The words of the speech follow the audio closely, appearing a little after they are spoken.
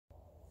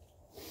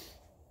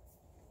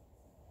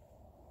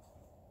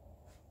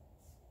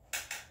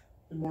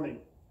Good morning.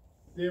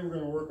 Today we're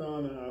going to work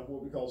on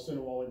what we call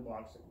Siniwali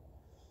boxing.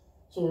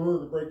 So in order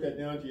to break that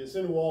down to you,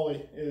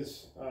 Siniwali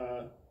is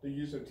the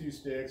use of two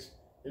sticks.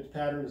 It's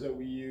patterns that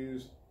we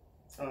use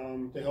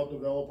to help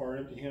develop our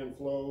empty hand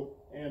flow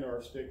and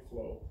our stick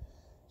flow.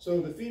 So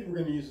the feed we're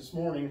going to use this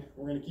morning,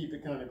 we're going to keep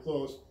it kind of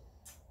close.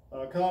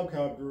 Cob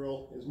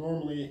drill is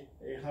normally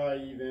a high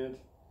event,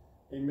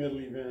 a middle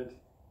event,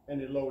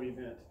 and a low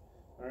event.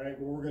 All right,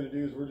 what we're going to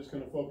do is we're just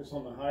going to focus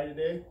on the high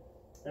today,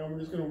 and we're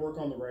just going to work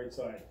on the right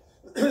side.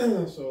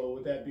 So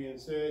with that being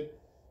said,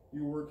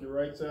 you work your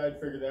right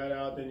side, figure that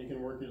out, then you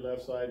can work your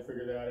left side,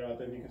 figure that out,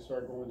 then you can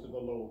start going to the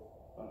low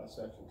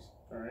sections.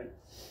 All right,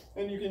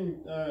 and you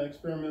can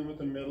experiment with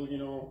the middle. You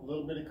know, a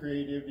little bit of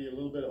creativity, a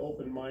little bit of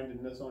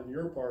open-mindedness on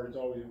your part is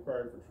always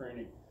required for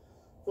training.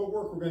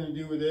 Footwork we're going to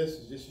do with this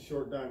is just a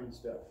short diamond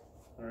step.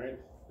 All right,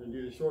 we're going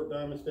to do the short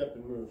diamond step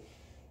and move.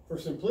 For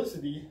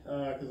simplicity,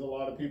 because a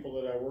lot of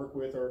people that I work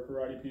with are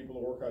karate people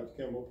or work out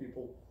Kempo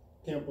people,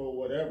 Kempo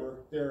whatever,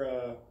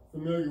 they're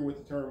familiar with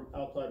the term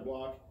outside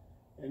block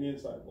and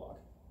inside block.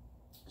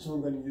 So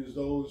I'm going to use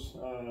those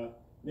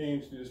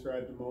names to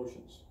describe the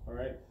motions. All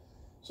right.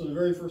 So the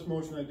very first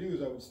motion I do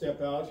is I would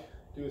step out,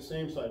 do a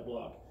same side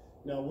block.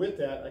 Now with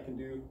that, I can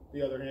do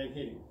the other hand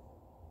hitting.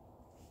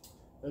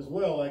 As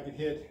well, I could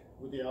hit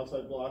with the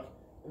outside block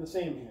and the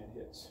same hand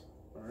hits.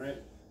 All right.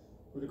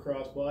 With a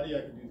cross body,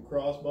 I could do the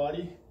cross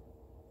body,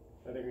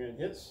 other hand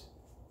hits.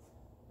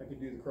 I could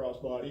do the cross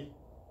body,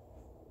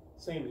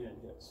 same hand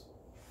hits.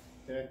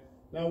 Okay.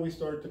 Now we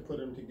start to put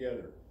them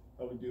together.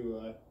 I would do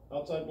a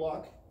outside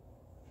block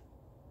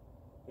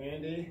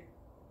and a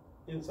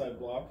inside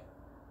block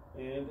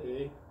and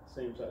a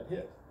same side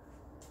hit.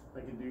 I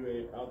could do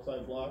a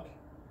outside block,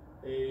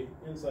 a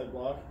inside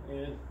block,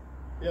 and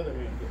the other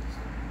hand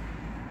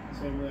hits.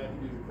 Same way I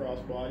can do the cross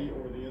body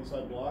or the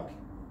inside block,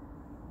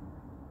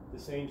 the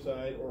same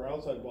side or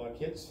outside block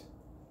hits,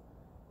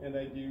 and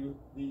I do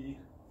the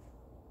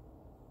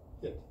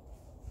hit.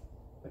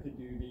 I could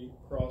do the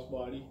cross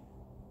body,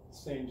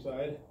 same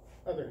side,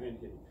 other hand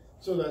hitting.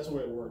 So that's the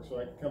way it works. So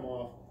I can come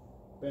off,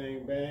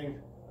 bang, bang,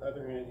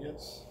 other hand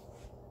hits,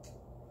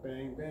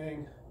 bang,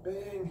 bang,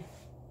 bang,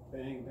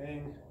 bang,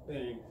 bang,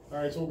 bang. All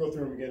right, so we'll go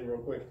through them again real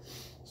quick.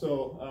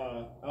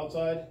 So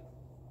outside,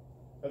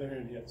 other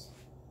hand hits.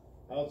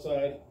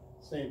 Outside,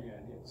 same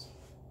hand hits.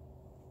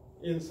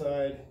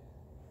 Inside,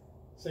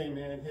 same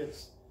hand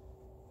hits.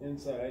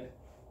 Inside,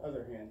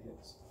 other hand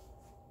hits.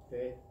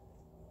 Okay?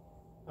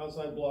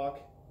 Outside block,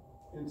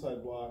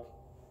 inside block,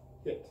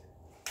 hit.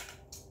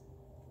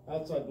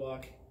 Outside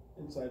block,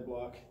 inside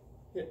block,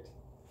 hit.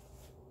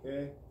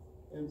 Okay?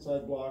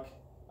 Inside block,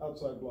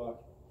 outside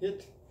block,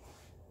 hit.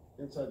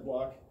 Inside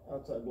block,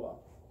 outside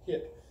block,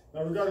 hit.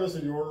 Now regardless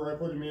of the order I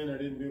put them in, I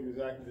didn't do them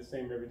exactly the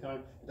same every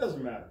time. It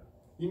doesn't matter.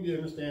 You need to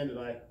understand that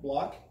I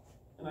block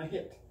and I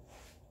hit.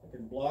 I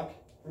can block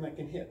and I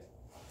can hit.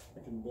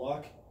 I can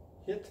block,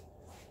 hit.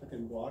 I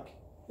can block,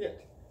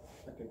 hit.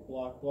 I can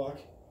block, block,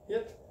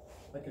 hit.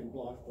 I can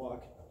block,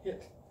 block,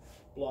 hit.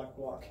 Block,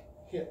 block,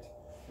 hit.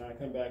 Now I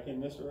come back in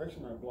this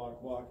direction. I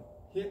block, block,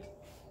 hit.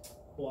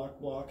 Block,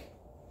 block,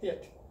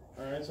 hit.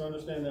 All right, so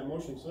understand that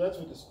motion. So that's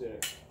with the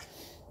stick.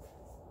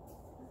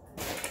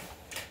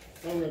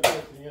 Now we're going to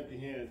go to the empty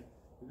hand.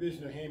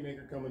 Envision a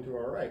haymaker coming to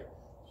our right.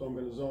 So I'm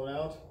going to zone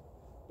out,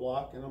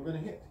 block, and I'm going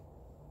to hit.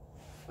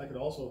 I could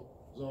also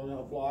zone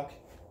out, block,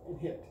 and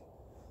hit.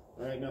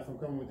 All right, now if I'm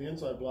coming with the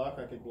inside block,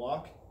 I could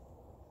block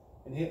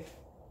and hit.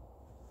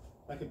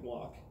 I could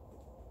block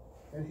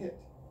and hit.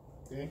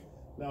 Okay,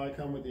 now I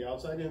come with the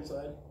outside,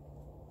 inside,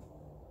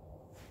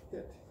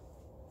 hit.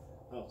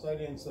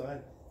 Outside,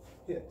 inside,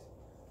 hit.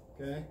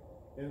 Okay,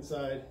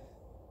 inside,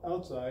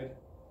 outside,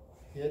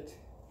 hit.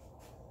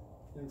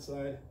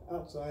 Inside,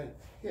 outside,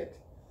 hit.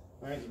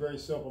 All right, it's a very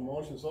simple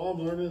motion. So all I'm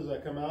learning is I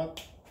come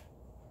out,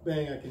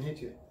 bang, I can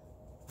hit you.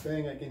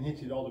 Bang, I can hit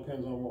you. It all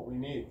depends on what we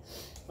need.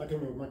 I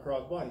can move my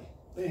cross body.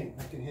 Bang,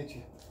 I can hit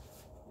you.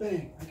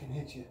 Bang, I can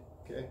hit you.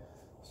 Okay,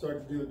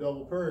 start to do a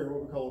double parry, or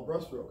what we call a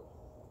brushstroke.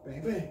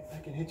 Bang, bang, I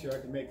can hit you. I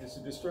can make this a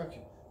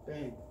destruction.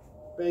 Bang,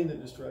 bang the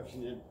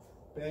destruction in.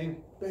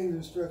 Bang, bang the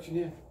destruction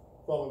in.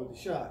 Follow with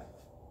the shot.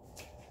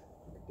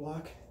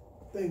 Block,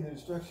 bang the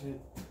destruction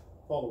in.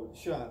 Follow with the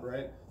shot,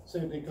 right?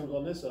 Same thing comes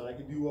on this side. I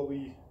could do what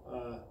we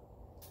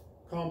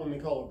commonly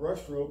call a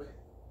brushstroke,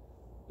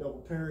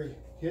 double parry,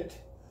 hit,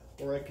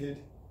 or I could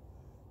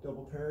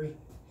double parry,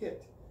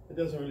 hit. It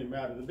doesn't really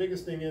matter. The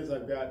biggest thing is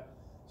I've got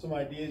some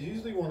ideas.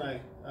 Usually when I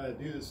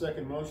do the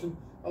second motion,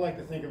 I like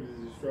to think of it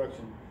as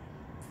destruction.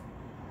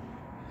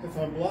 If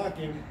I'm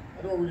blocking,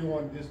 I don't really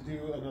want to just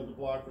do another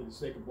block for the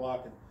sake of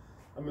blocking.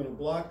 I'm going to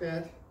block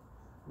that.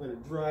 I'm going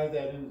to drive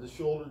that into the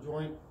shoulder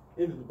joint,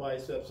 into the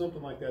bicep,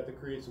 something like that to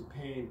create some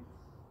pain.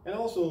 And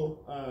also,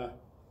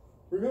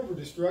 remember,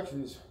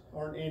 destructions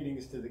aren't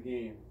endings to the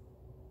game.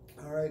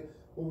 All right,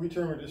 what we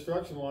term a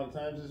destruction a lot of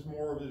times is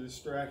more of a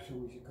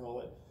distraction, we should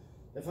call it.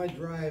 If I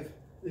drive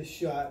this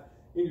shot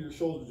into your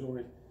shoulder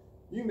joint,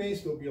 you may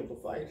still be able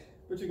to fight,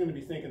 but you're going to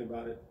be thinking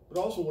about it. But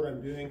also what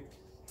I'm doing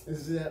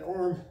is that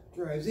arm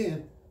drives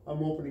in,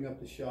 I'm opening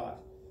up the shot.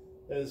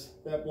 as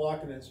that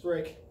block and that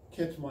strike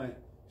catch my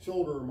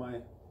shoulder or my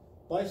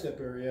bicep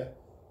area,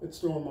 it's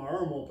throwing my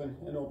arm open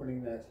and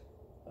opening that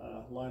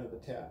line of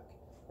attack.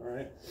 All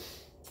right.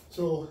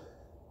 So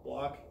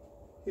block,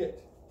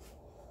 hit,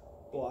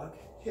 block,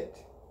 hit,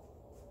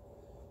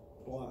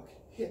 block,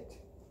 hit,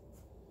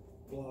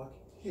 block,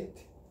 hit,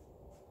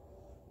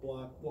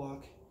 block,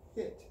 block,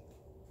 hit,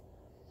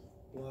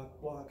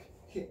 block, block,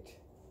 hit,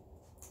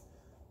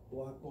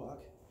 block,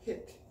 block,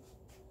 hit,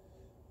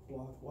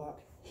 block, block,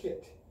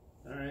 hit.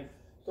 All right.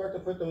 Start to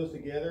put those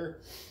together,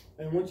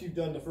 and once you've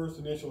done the first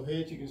initial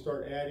hit, you can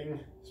start adding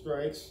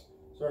strikes,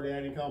 start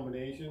adding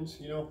combinations.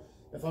 You know,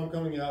 if I'm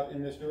coming out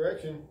in this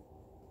direction,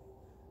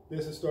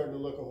 this is starting to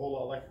look a whole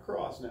lot like a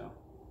cross now.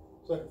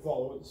 So I can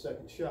follow with the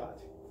second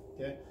shot.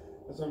 Okay,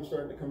 as I'm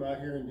starting to come out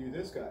here and do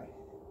this guy,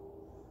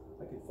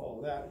 I can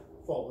follow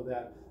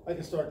that. I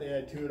can start to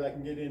add to it. I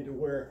can get into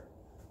where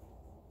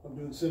I'm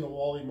doing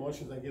Siniwali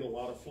motions. I get a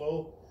lot of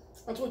flow.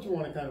 That's what you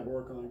want to kind of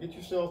work on. Get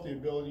yourself the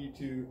ability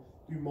to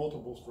do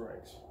multiple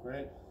strikes,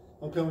 right?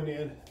 I'm coming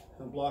in,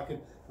 I'm blocking,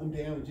 I'm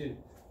damaging,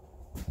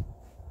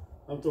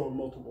 I'm throwing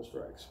multiple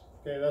strikes.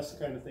 Okay, that's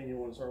the kind of thing you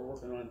want to start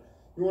working on.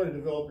 You want to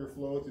develop your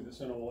flow through the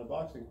Siniwali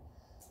boxing.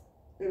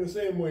 In the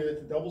same way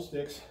that the double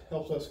sticks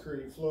helps us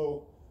create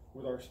flow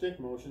with our stick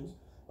motions,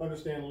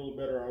 understand a little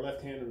better our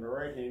left hand and our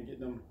right hand,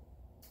 getting them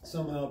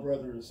somehow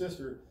brother and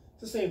sister.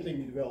 It's the same thing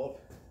you develop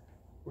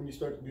when you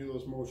start to do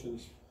those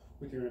motions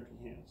with your empty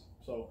hands.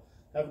 So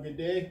have a good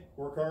day,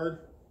 work hard,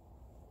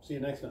 see you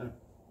next time.